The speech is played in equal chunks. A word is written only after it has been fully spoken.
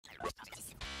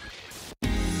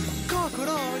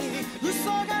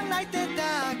いて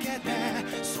たけで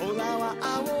空は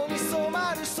青に染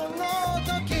まるその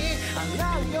時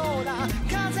洗うような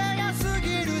風が過ぎ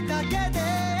るだけで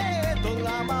ド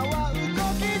ラマは動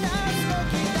き出す動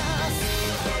き出す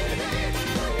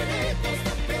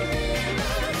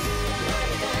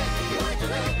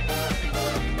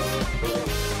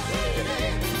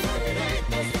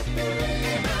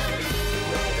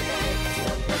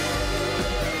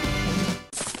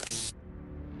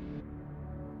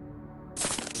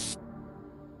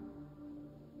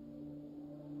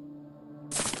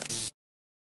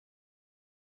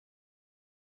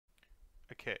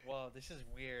Okay. Whoa, this is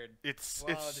weird. It's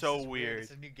Whoa, so weird. This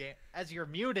is a new game. As you're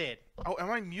muted. Oh, am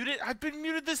I muted? I've been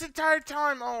muted this entire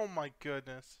time. Oh my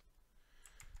goodness.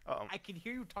 I can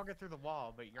hear you talking through the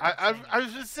wall, but you're. I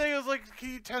was just saying, I was like,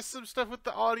 can you test some stuff with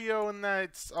the audio and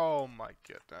that's. Oh my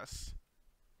goodness.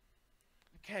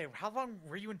 Okay, how long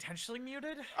were you intentionally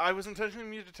muted? I was intentionally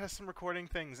muted to test some recording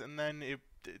things, and then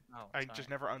I sorry.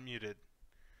 just never unmuted.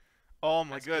 Oh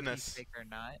my goodness. Or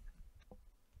not.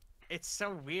 It's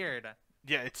so weird.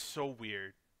 Yeah, it's so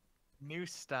weird. New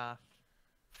stuff.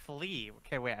 Flee.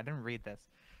 Okay, wait, I didn't read this.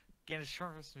 Gain a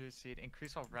short smooth speed,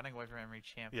 increase while running away from enemy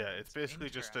champion. Yeah, it's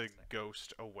basically just a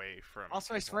ghost away from.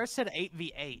 Also, I swear it said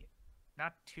 8v8,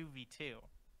 not 2v2.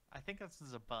 I think this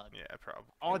is a bug. Yeah,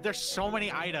 probably. Oh, there's so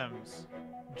many items.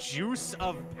 Juice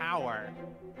of power.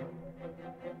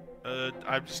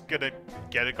 I'm just gonna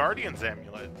get a Guardian's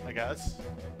Amulet, I guess.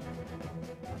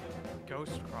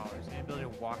 Ghost crawlers, the ability to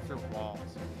walk through walls.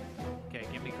 Okay,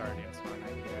 give me Guardians so I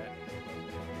can do it.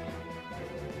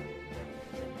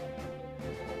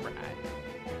 Right.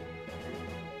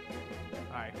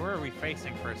 Alright, who are we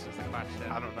facing first is the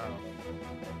question. I don't know.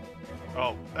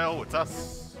 Oh, it's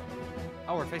us.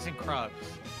 Oh, we're facing Krugs.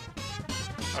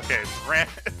 Okay,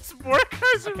 it's more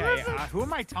guys than Okay, Riven. who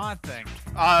am I taunting?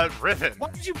 Riven. Why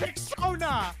did you pick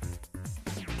Sona?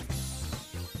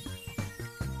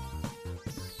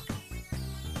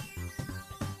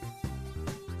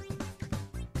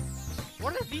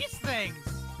 What are these things?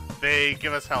 They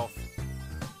give us health.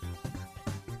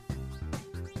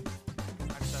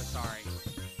 I'm so sorry.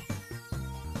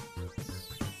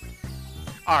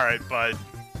 Alright, bud.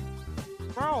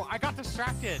 Bro, I got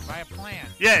distracted by a plan.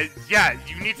 Yeah,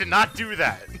 you need to not do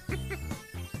that.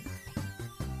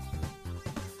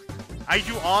 Are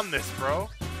you on this, bro?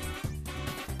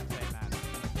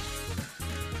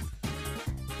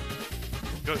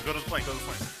 Go to the plane, go to the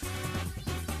plane.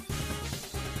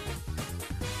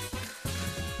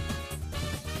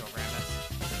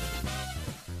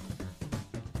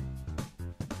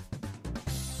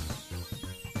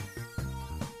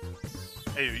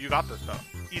 Hey, you got this though.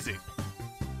 Easy.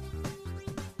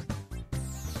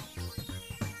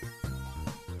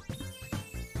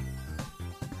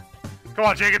 Come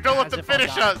on, Jacob, don't let them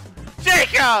finish us!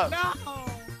 Jacob! No!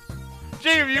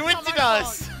 Jacob, you injured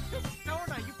us! You picked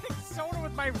Sona! You picked Sona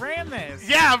with my Rammus!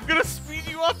 Yeah, I'm gonna speed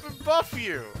you up and buff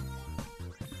you!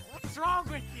 What's wrong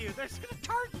with you? They're just gonna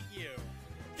target you!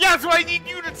 Yeah, that's why I need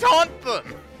you to taunt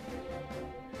them!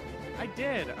 I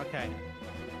did, okay.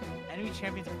 Enemy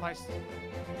champions applies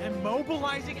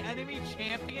immobilizing enemy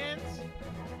champions?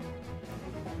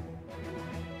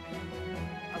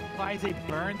 Applies a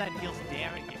burn that deals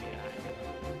damage. Give me that.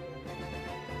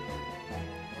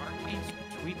 Arcane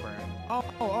Sweeper.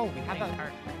 Oh, we have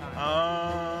that.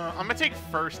 I'm gonna take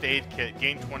first aid kit,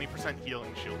 gain 20%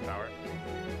 healing shield power.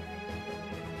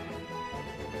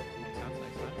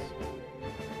 Makes sense.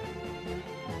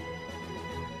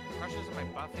 Crushes am I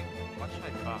buffing? What should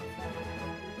I buff?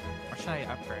 What should I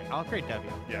upgrade? I'll upgrade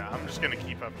W. Yeah, I'm just gonna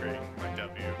keep upgrading my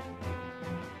W.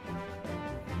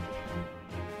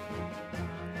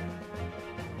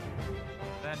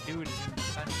 That dude is in the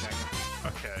sun check.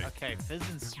 Okay. Okay, Fizz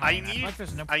and Smite.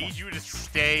 I need you to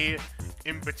stay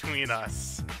in between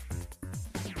us.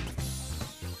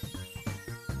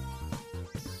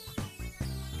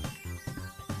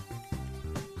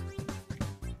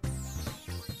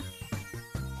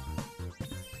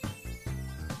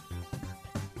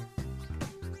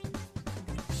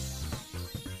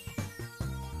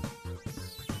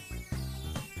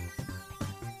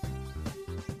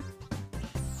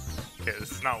 Okay,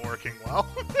 this is not working well.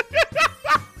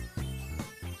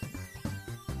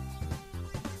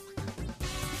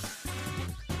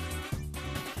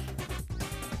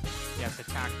 Yes,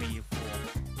 attack me, you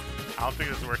fool. I don't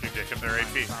think this is working, Jacob. They're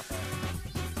AP. Stop it.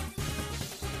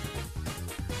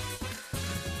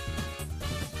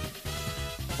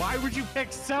 Why would you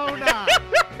pick Sona?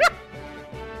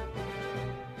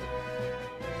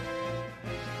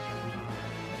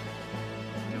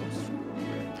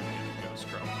 Ghost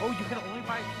Crow. Oh, you can only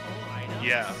buy full items?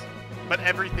 Yeah. But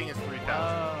everything is 3,000.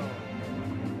 Oh.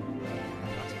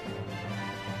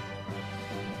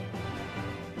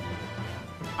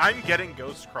 I'm getting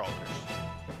ghost crawlers.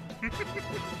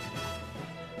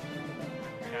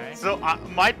 Okay. So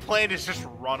my plan is just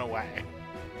run away.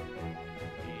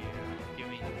 Yeah,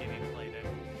 give me play it.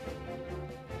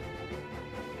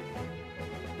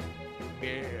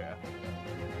 Yeah.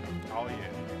 Oh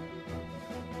yeah.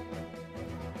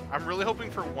 I'm really hoping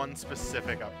for one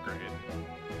specific upgrade.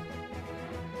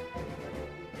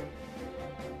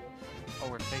 Oh,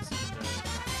 we're facing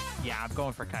the... Yeah, I'm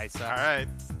going for Kaisa. Alright.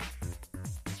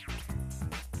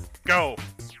 Go!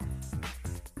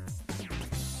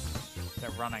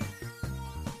 They're running.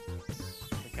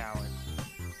 The coward.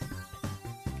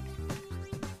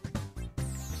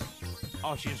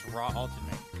 Oh, she just raw ulted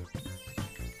me.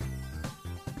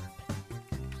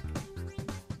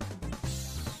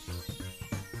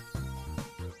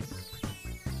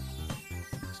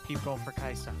 Just keep going for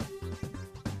Kaisa.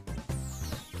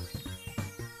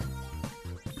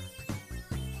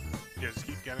 Yeah, just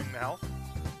keep getting the health.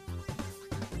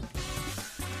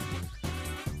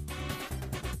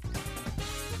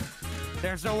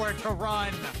 There's nowhere to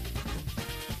run.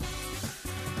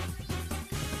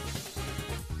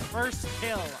 First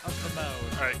kill of the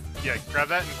mode. Alright, yeah, grab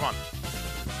that and come on.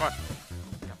 Come on.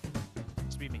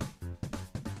 Just beat me.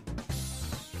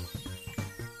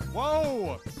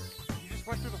 Whoa! You just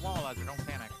went through the wall, Azure. Don't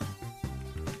panic.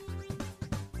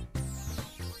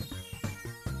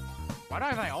 Why do I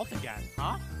have my ult again?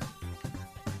 Huh?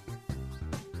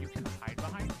 You can hide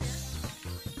behind here?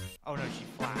 Oh no, she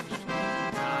flashed.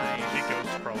 Nice. She ghost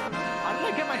crawler. How did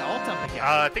I get my ult up again?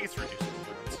 I think it's reduced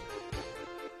influence.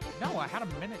 No, I had a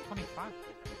minute 25.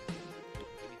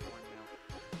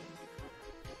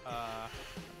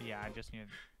 Yeah, I just needed...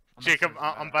 Jacob,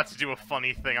 I'm about to do a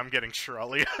funny thing. I'm getting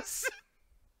Shirelius.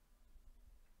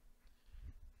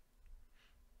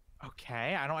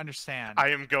 Okay, I don't understand. I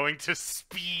am going to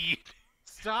speed.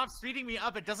 Stop speeding me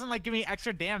up. It doesn't, like, give me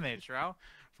extra damage, bro.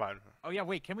 Fine. Oh, yeah,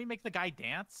 wait. Can we make the guy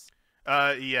dance?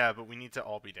 Yeah, but we need to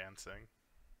all be dancing.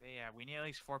 Yeah, we need at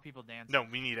least 4 people dancing. No,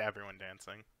 we need everyone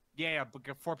dancing. Yeah, but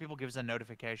 4 people gives a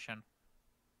notification.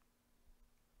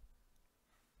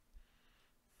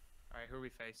 Alright, who are we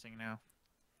facing now?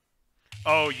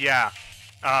 Oh, yeah.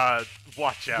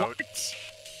 Watch out. What?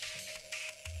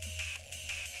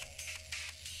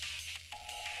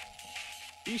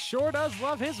 He sure does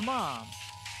love his mom.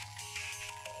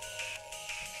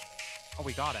 Oh,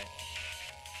 we got it.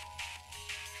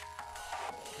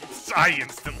 I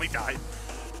instantly died.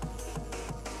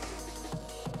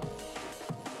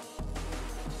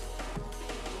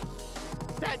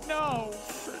 No!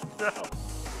 No.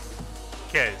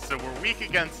 Okay, so we're weak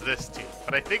against this team,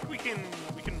 but I think we can. Well,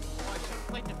 I should have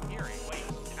played the Fury. Wait,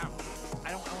 no.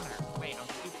 I don't own her. Wait, I'm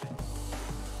stupid.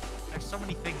 There's so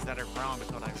many things that are wrong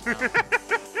with what I've done.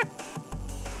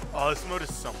 Oh, this mode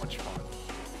is so much fun.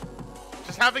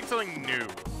 Just having something new.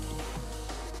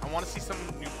 I want to see some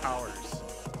new powers.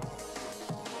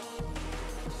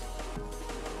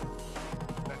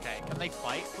 Okay, can they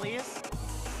fight, please?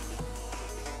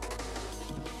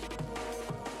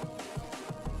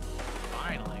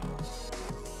 Finally.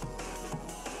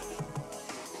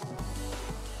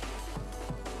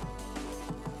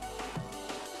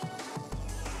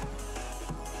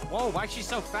 Whoa, why is she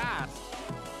so fast?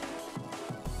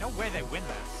 No way they win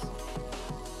this.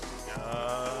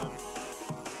 Wow.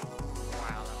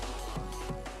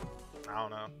 I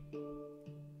don't know.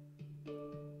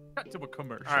 Cut to a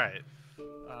commercial. Alright.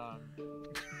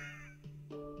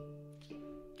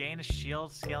 Gain a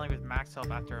shield scaling with max health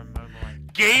after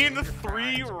immobilizing. Gain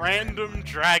 3 random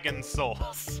dragon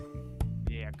souls.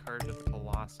 Yeah, Curse of the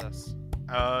Colossus.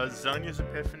 Zonia's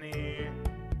Epiphany.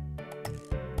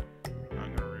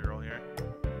 I'm gonna reroll here.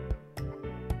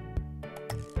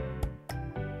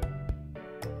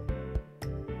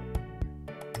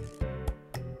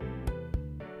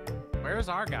 Where's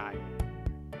our guy?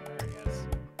 There he is.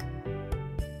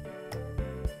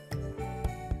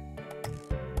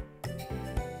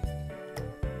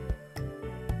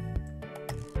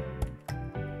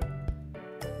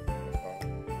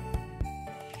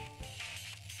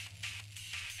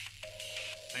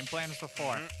 Same plan as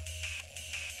before.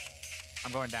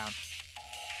 I'm going down.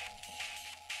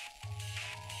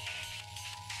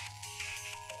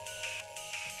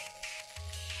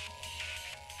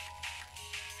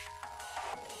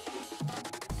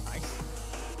 Nice.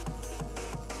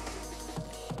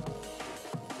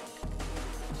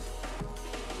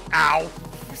 Ow!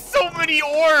 So many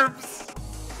orbs!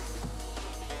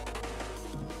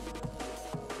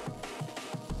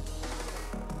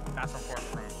 That's from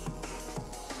fourth room.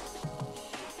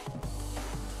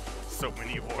 so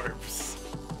many orbs.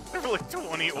 There were like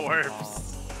 20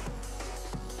 orbs.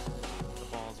 The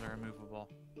balls are immovable.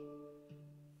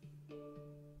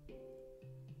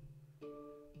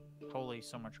 Holy,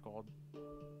 so much gold.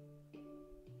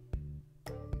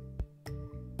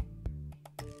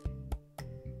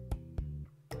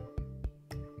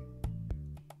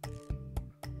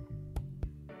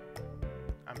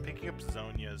 I'm picking up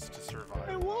Zonias to survive.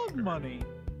 I love money.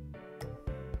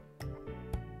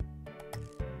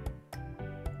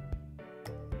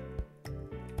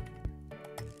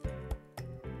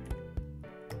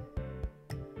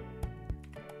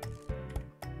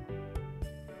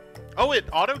 Oh, it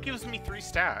auto gives me 3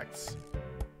 stacks.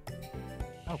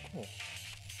 Oh, cool.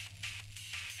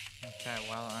 Okay,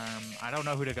 well, I don't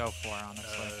know who to go for,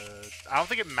 honestly. I don't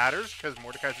think it matters because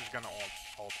Mordekaiser's gonna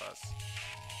ult us.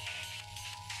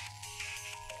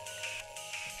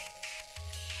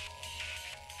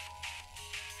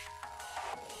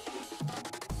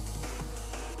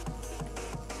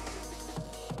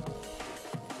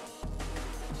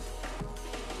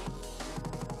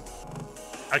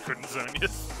 I couldn't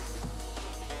Zonias.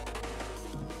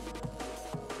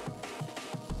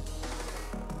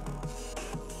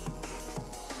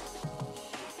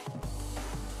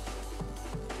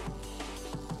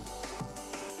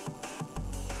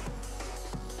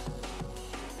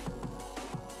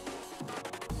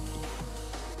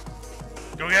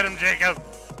 Go get him, Jacob!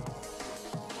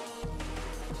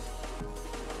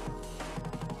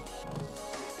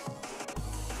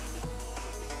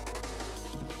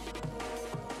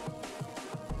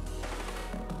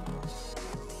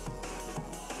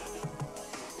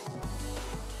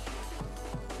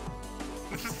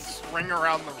 Just ring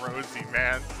around the rosy,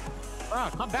 man. Bro,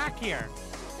 come back here!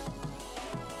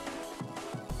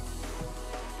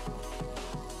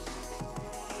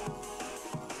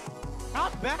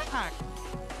 Come back!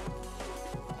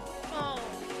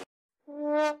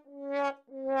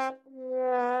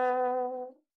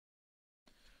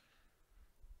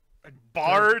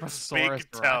 Bard's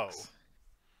big toe.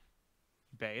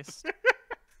 Base.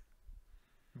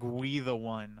 Gui the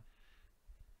one.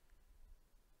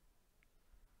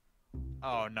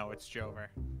 Oh no, it's Jover.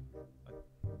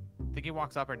 Think he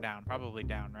walks up or down? Probably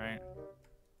down, right?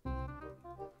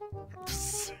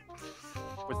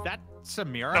 Was that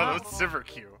Samira? No, that was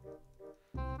Siverq.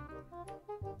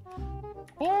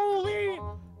 Holy!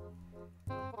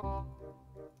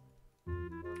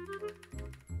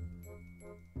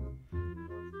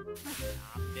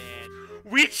 I'm dead.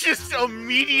 We just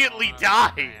immediately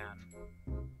died! Man.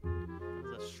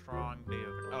 This is a strong dude.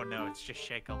 Oh no, it's just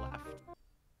Sheikah left.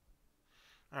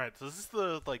 Alright, so this is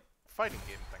the, like, fighting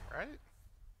game thing, right?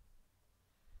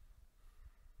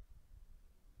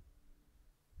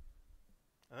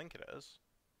 I think it is.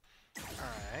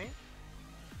 Alright.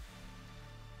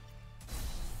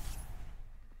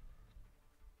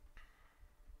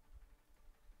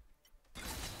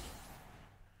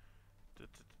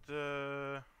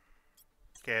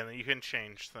 Okay, and then you can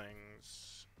change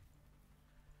things.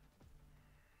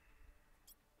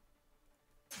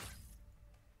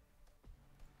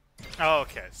 Oh,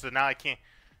 okay, so now I can't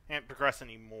progress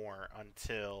anymore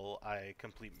until I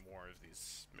complete more of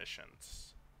these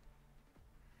missions.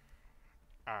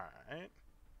 Alright.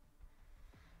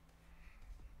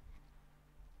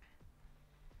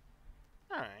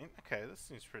 Alright, okay, this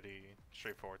seems pretty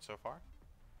straightforward so far.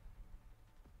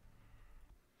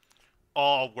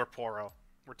 Oh, we're Poro.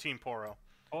 We're Team Poro.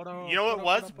 You know what it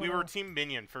was? We were Team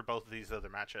Minion for both of these other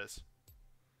matches.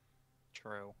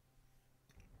 True.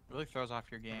 Really throws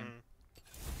off your game.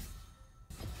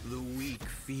 The weak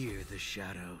fear the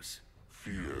shadows.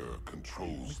 Fear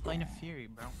controls Who's playing a Fury,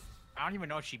 bro? I don't even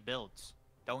know what she builds.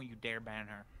 Don't you dare ban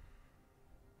her.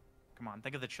 Come on,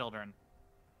 think of the children.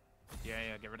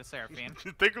 Yeah, get rid of Seraphine.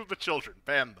 Think of the children.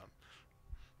 Ban them.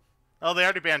 Oh, they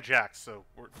already banned Jax, so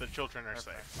the children are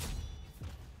safe.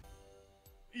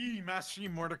 Master Yi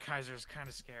Mordekaiser is kind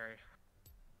of scary.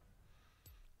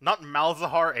 Not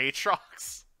Malzahar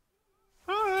Aatrox?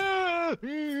 Or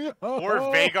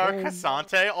Vhagar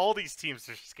Cassante? All these teams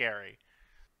are scary.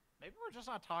 Maybe we're just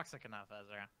not toxic enough,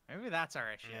 Ezra. Maybe that's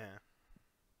our issue. Yeah.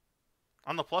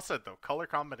 On the plus side, though, color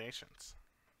combinations.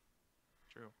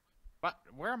 True. But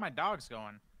where are my dogs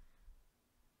going?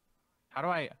 How do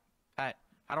I pet?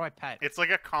 How do I pet? It's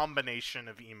like a combination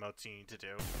of emotes you need to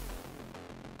do.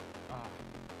 Oh,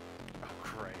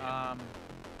 great.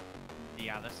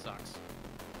 Yeah, this sucks.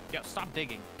 Yo, stop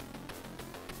digging.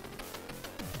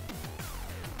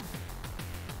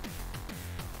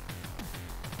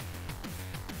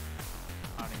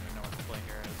 I don't even know what the play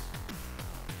here is.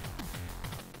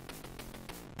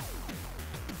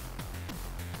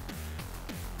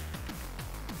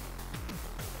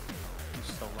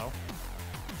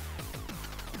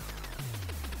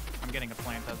 I'm getting a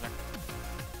plant over there.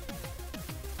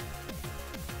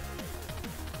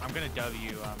 I'm gonna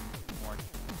W more.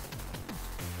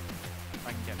 If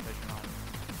I can get vision on.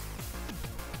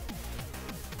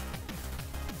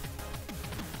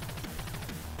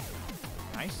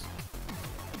 Nice.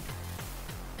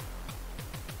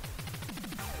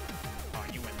 Oh,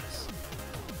 you win this.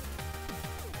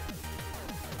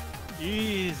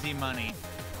 Easy money.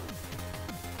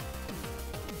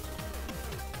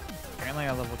 Apparently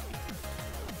I level keep.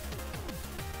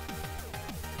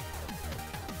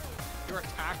 Your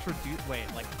attacks reduce. Wait,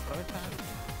 like what attack?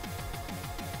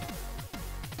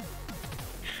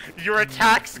 Your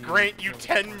attacks grant you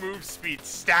 10 move speed,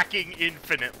 stacking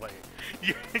infinitely.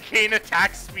 You gain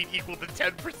attack speed equal to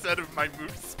 10% of my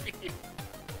move speed.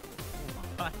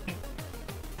 What?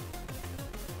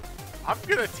 I'm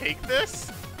gonna take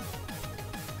this.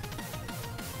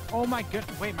 Oh my god!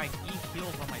 Wait, my E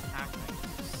heals on my attack.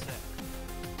 Sick.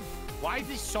 Why is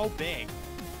he so big?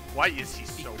 Why is he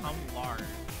so Become big? large. Okay,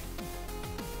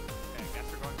 I guess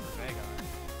we're going for Vega.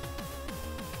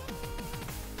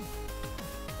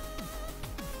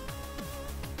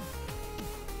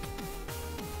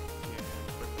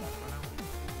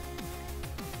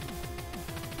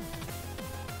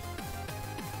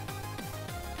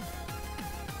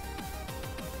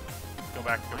 Go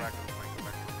back to the point, go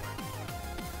back to the point.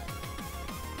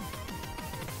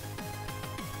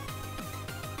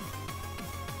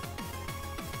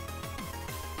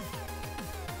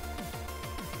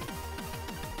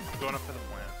 I'm going up to the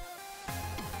plant.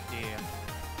 Yeah.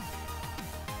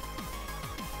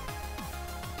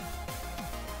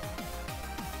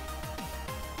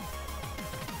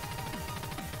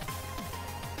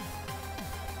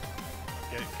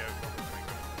 Get it, go, go, go, go,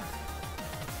 go.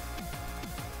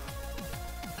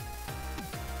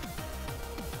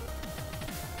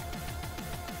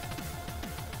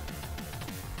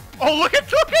 Oh, look at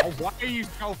Oh, why are you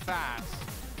so fast?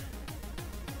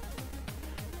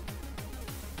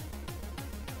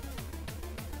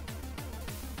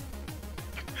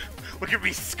 Look at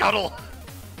me scuttle!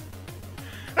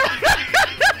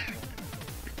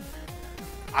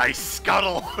 I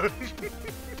scuttle! Bro, it's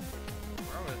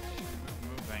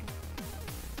moving.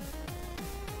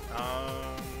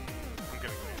 I'm gonna go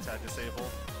anti disable.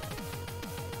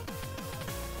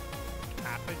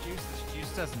 Kappa juice? This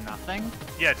juice does nothing?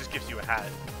 Yeah, it just gives you a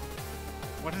hat.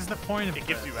 What is the point of It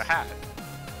gives you a this? hat.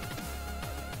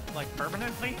 Like,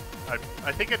 permanently?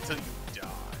 I think until you die.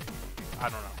 I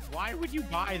don't know. Why would you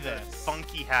buy this?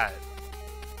 Funky hat.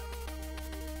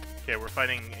 Okay, we're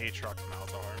fighting Aatrox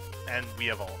Malzahar, and we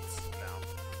have ults now.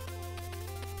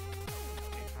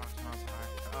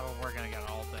 Oh, we're gonna get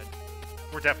ulted.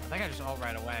 We're I definitely. think I just ult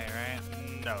right away, right?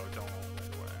 No, don't ult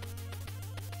right away.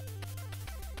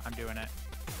 I'm doing it.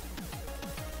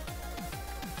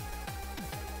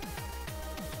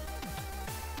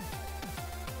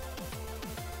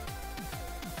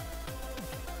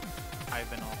 I've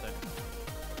been ulted.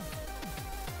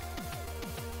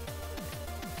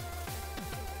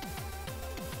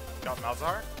 Got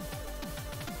Malzahar?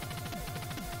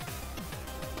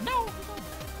 No!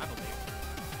 I believe.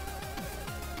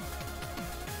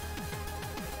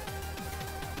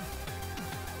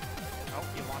 Oh,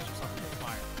 you launched yourself into the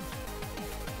fire.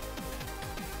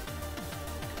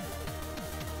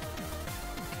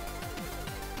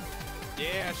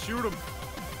 Yeah, shoot him!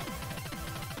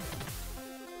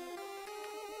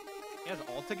 He has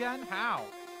ult again? How?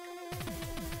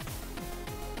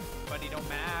 But he don't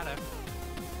matter.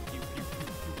 Pew, pew, pew,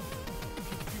 pew.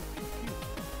 Pew, pew, pew, pew.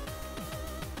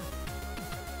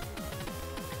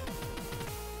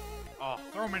 Oh,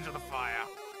 throw him into the fire.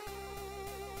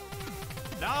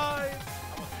 Nice!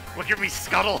 Look at me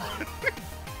scuttle!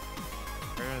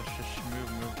 Where's the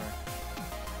smooth mover?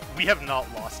 We have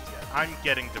not lost yet. I'm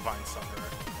getting Divine Sunder.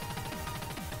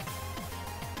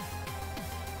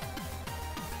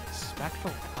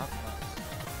 Spectral Cutlass.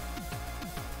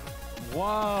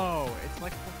 Whoa! It's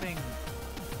like flipping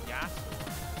Yasuo.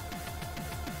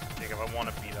 Jacob, I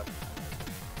want to beat up.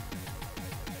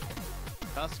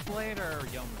 Duskblade or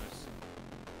Yomus?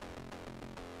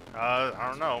 I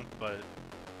don't know, but...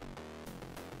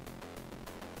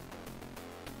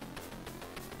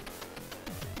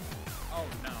 Oh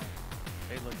no.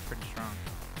 They look pretty strong.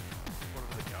 What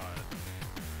have they got?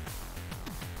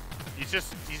 He's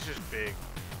just big.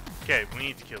 Okay, we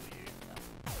need to kill you.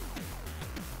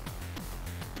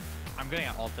 I'm getting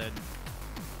ulted.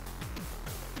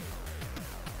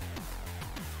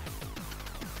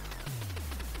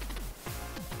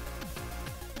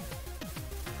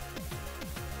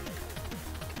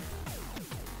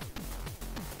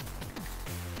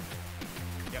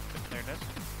 Yep, there it is.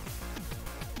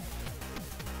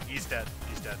 dead.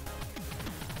 He's dead.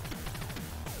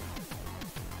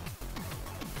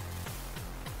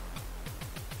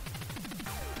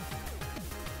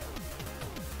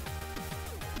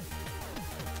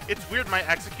 It's weird, my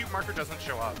execute marker doesn't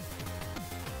show up.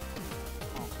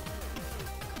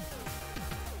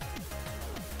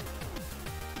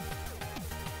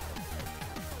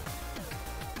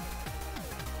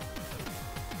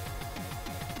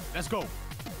 Let's go.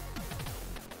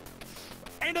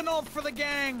 And an ult for the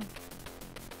gang.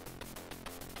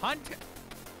 Hunt.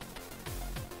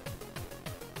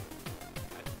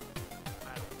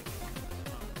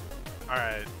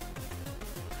 Alright.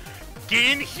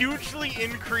 Gain hugely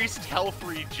increased health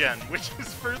regen, which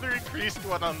is further increased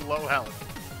when on low health.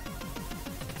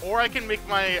 Or I can make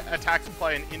my attack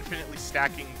supply an infinitely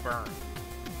stacking burn.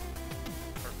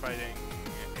 For fighting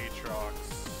Aatrox.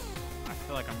 I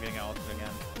feel like I'm getting ulted again.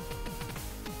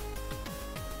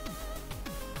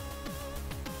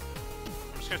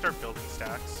 I'm just gonna start building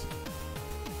stacks.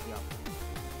 Yeah.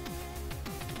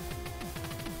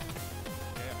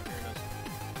 Yeah, here it is.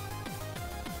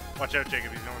 Watch out,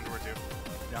 Jacob, he's going toward you.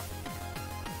 Yeah.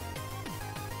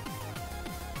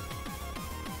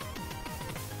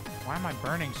 Why am I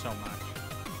burning so much?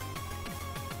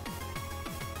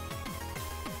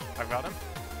 I've got him.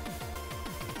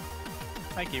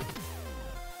 Thank you.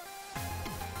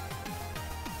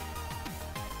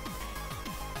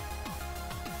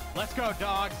 Let's go,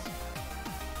 dogs.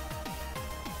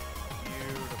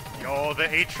 Beautiful. Yo, the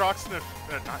Aatrox, not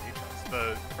Aatrox,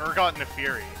 the Urgot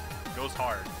Neferi goes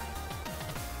hard.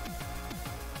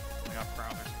 I got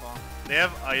Prowler's Claw. They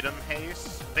have item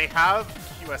haste. They have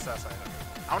QSS item.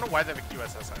 I don't know why they have a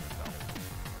QSS item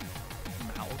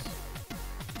though. Mouse.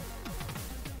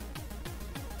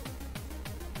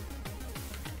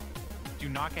 Do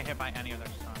not get hit by any of their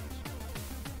stuns.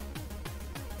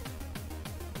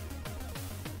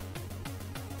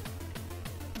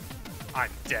 I'm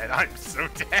dead. I'm so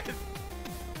dead.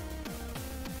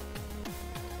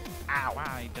 Ow.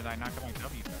 Why did I not get my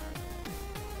W back?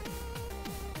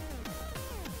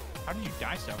 How did you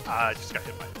die so fast? I just got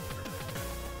hit by it.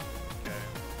 Okay.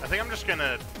 I think I'm just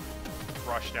gonna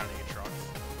rush down Aatrox.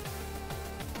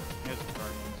 Here's the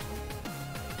Guardians.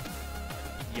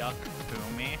 Yuck,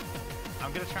 Boomy.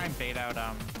 I'm gonna try and bait out,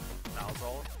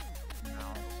 Malzol.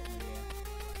 no.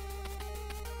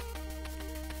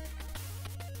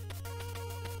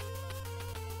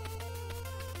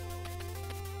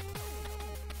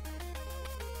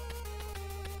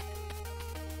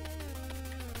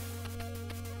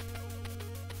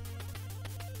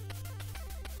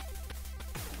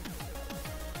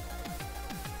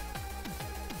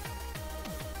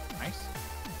 Nice.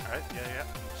 Alright, yeah.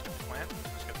 Just get the plant.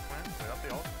 Just get the plant. Play out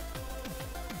the ult.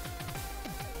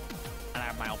 And I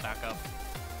have my ult back up.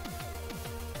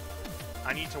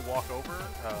 I need to walk over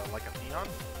like a peon.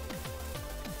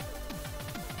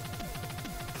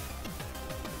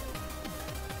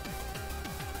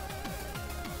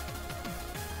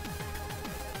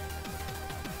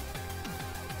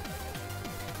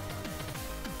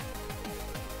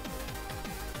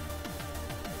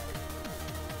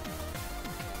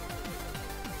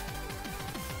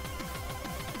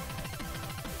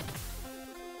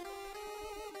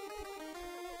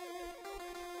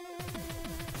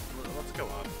 Let's go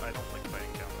up. I don't like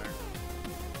fighting down there.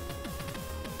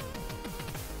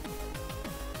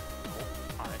 Oh,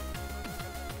 hi.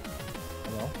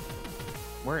 Hello?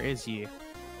 Where is he?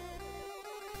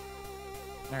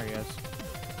 There he is.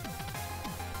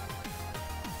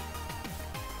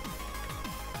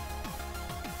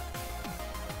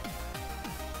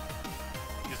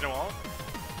 Use no ult?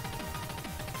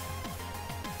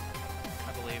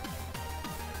 I believe.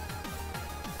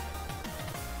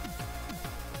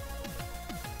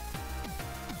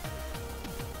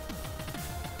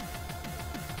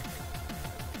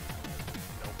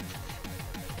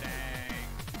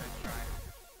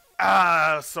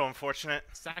 Ah, so unfortunate.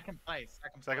 Second place.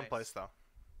 Second place, though.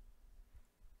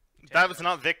 That was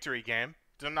not victory game.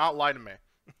 Do not lie to me.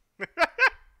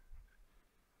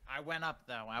 I went up,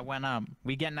 though. I went up.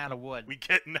 We getting out of wood. We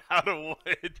getting out of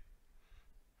wood.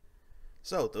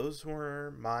 So, those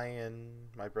were my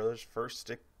and my brother's first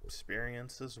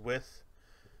experiences with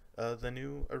the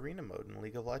new arena mode in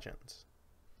League of Legends.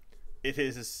 It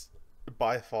is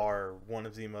by far one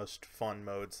of the most fun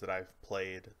modes that I've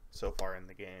played so far in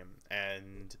the game,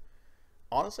 and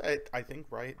honestly I think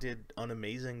Riot did an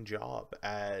amazing job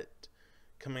at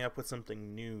coming up with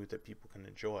something new that people can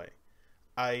enjoy.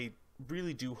 I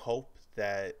really do hope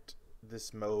that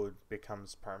this mode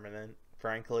becomes permanent,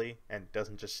 frankly, and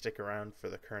doesn't just stick around for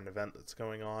the current event that's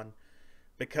going on,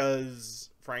 because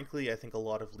frankly, I think a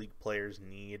lot of League players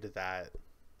need that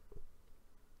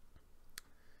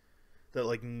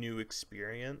like new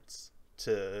experience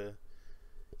to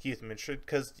keep them interested,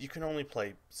 because you can only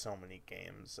play so many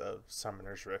games of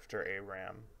Summoner's Rift or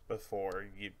ARAM before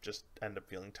you just end up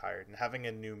feeling tired, and having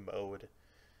a new mode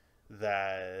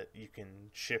that you can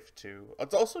shift to.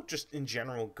 It's also just in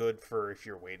general good for if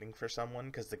you're waiting for someone,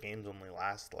 because the games only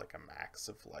last like a max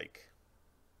of like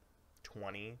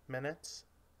 20 minutes.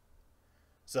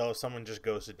 So if someone just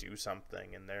goes to do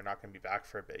something and they're not going to be back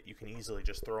for a bit, you can easily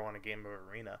just throw on a game of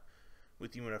Arena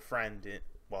with you and a friend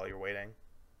while you're waiting.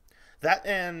 That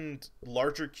and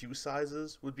larger queue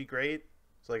sizes would be great.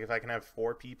 So like if I can have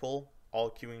 4 people all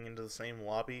queuing into the same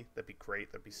lobby, that'd be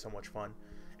great. That'd be so much fun.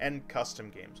 And custom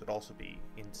games would also be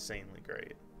insanely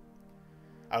great.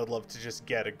 I would love to just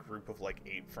get a group of like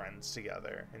 8 friends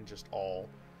together and just all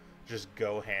just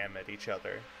go ham at each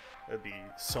other. It'd be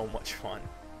so much fun.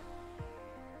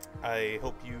 I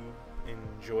hope you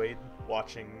enjoyed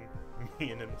watching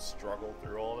me and him struggle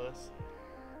through all this.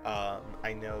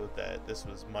 I know that this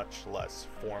was much less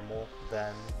formal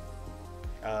than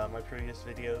my previous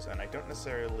videos, and I don't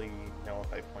necessarily know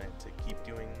if I plan to keep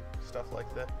doing stuff like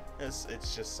this.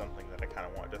 It's just something that I kind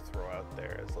of wanted to throw out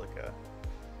there as like a,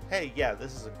 hey, yeah,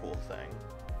 this is a cool thing.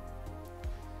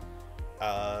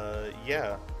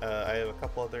 Yeah, I have a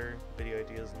couple other video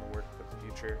ideas in the works for the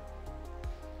future,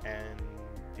 and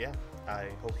yeah, I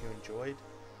hope you enjoyed.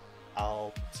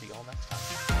 I'll see y'all next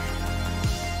time.